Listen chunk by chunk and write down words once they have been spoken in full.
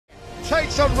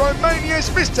takes on Romania's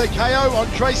Mr KO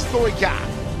Andrei Stoica.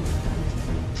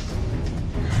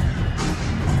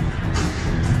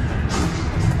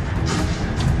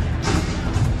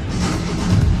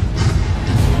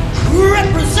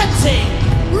 Representing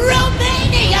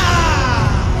Romania,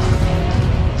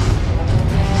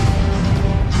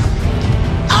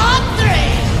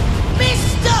 Andrei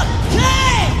Mr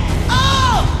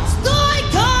KO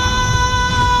Stoica!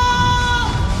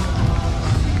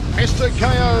 Mr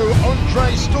KO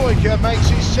Andrei Stoica makes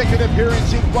his second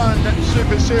appearance in one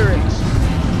Super Series.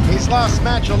 His last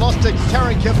match, a loss to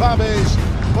Tarek Kebabes,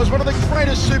 was one of the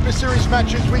greatest Super Series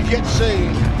matches we've yet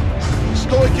seen.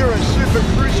 Stoica, a Super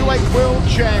Cruiserweight World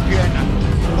Champion,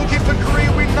 looking for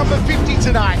career win number 50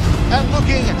 tonight, and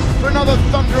looking for another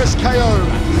thunderous KO.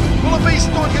 Will it be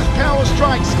Stoica's power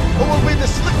strikes, or will it be the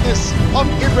slickness of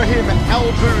Ibrahim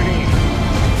Bouni?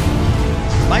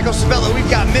 Michael Sabella, we've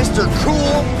got Mr.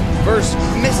 Cool versus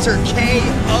Mr.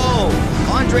 KO.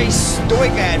 Andrei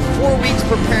Stoica had 4 weeks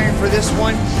preparing for this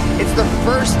one. It's the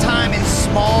first time in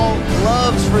small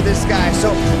gloves for this guy,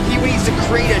 so he needs to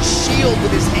create a shield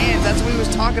with his hands. That's what he was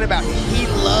talking about. He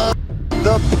loves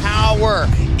the power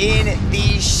in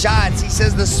these shots. He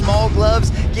says the small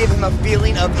gloves give him a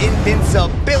feeling of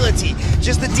invincibility.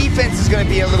 Just the defense is going to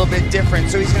be a little bit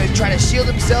different, so he's going to try to shield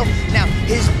himself. Now,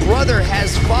 his brother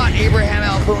has fought Ibrahim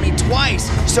Bouni twice,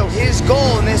 so his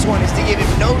goal in this one is to give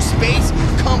him no space,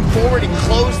 come forward and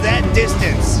close that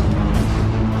distance.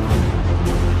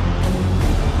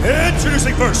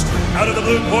 Introducing first, out of the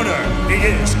blue corner, he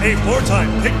is a 4-time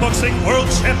kickboxing world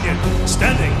champion,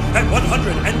 standing at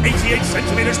 188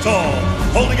 centimeters tall,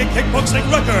 holding a kickboxing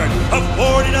record of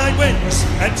 49 wins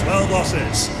and 12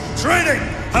 losses. Training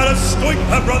out of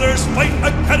Stoica Brothers Fight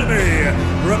Academy,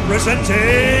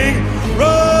 representing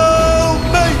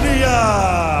Romania.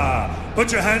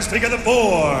 Put your hands together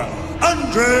for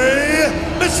Andrei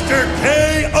Mr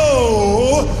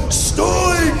KO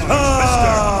Stoica.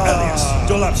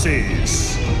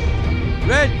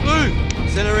 Red, blue,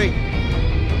 celery.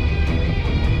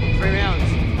 3 rounds,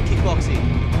 kickboxing.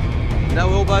 No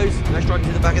elbows, no striking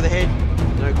to the back of the head,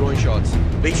 no groin shots.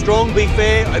 Be strong, be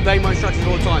fair, obey my instructions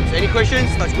all the time. So any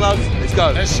questions? Touch gloves, let's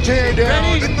go. Let's stare down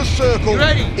ready? In the circle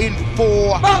in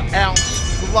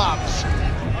 4-ounce gloves.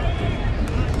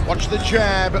 Watch the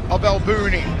jab of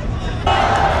Bouni.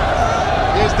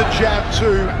 There's the jab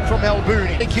too from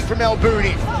Bouni. The kick from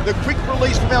Bouni. The quick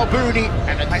release from Bouni.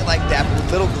 And I like that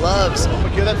with little gloves.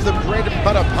 Okay, that's the bread and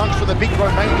butter punch for the big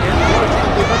Romanian.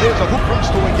 There's a hook from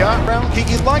Stoica. Round kick.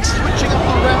 He likes switching up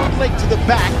the round leg to the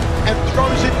back and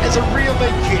throws it as a rear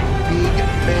leg kick. Big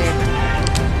man.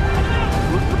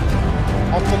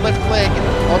 Off the left leg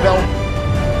of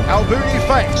Bouni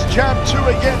fakes. Jab 2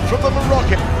 again from the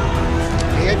Moroccan.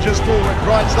 He edges forward,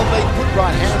 rides the leg, good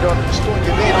right hand on Stoica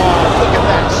then. Oh, look at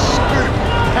that scoop.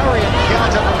 Parry and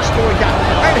counter from Stoica.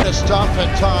 And the stuff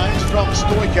at times from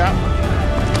Stoica.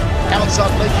 Outside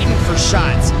leg Looking for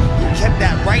shots. He kept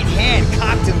that right hand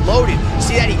cocked and loaded.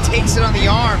 See that? He takes it on the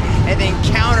arm and then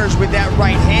counters with that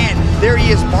right hand. There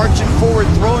he is marching forward,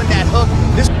 throwing that hook.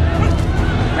 This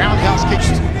roundhouse kicks.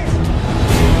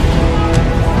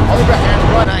 Overhand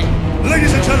right.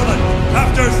 Ladies and gentlemen,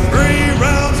 after 3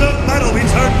 rounds of battle, we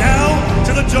turn now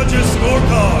to the judges'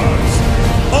 scorecards.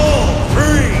 All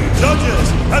 3 judges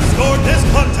have scored this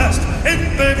contest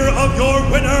in favor of your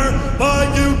winner by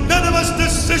unanimous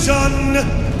decision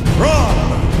from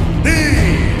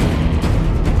the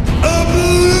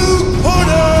blue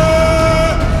corner,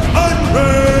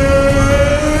 Andrei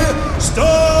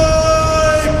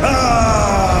Stoica.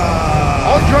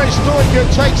 Andrei Stoica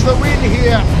takes the win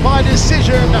here by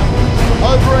decision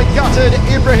over a gutted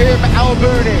Ibrahim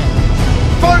Bouni.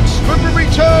 Folks, when we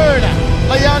return,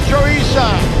 Leandro Issa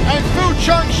and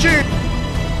Bucuresti.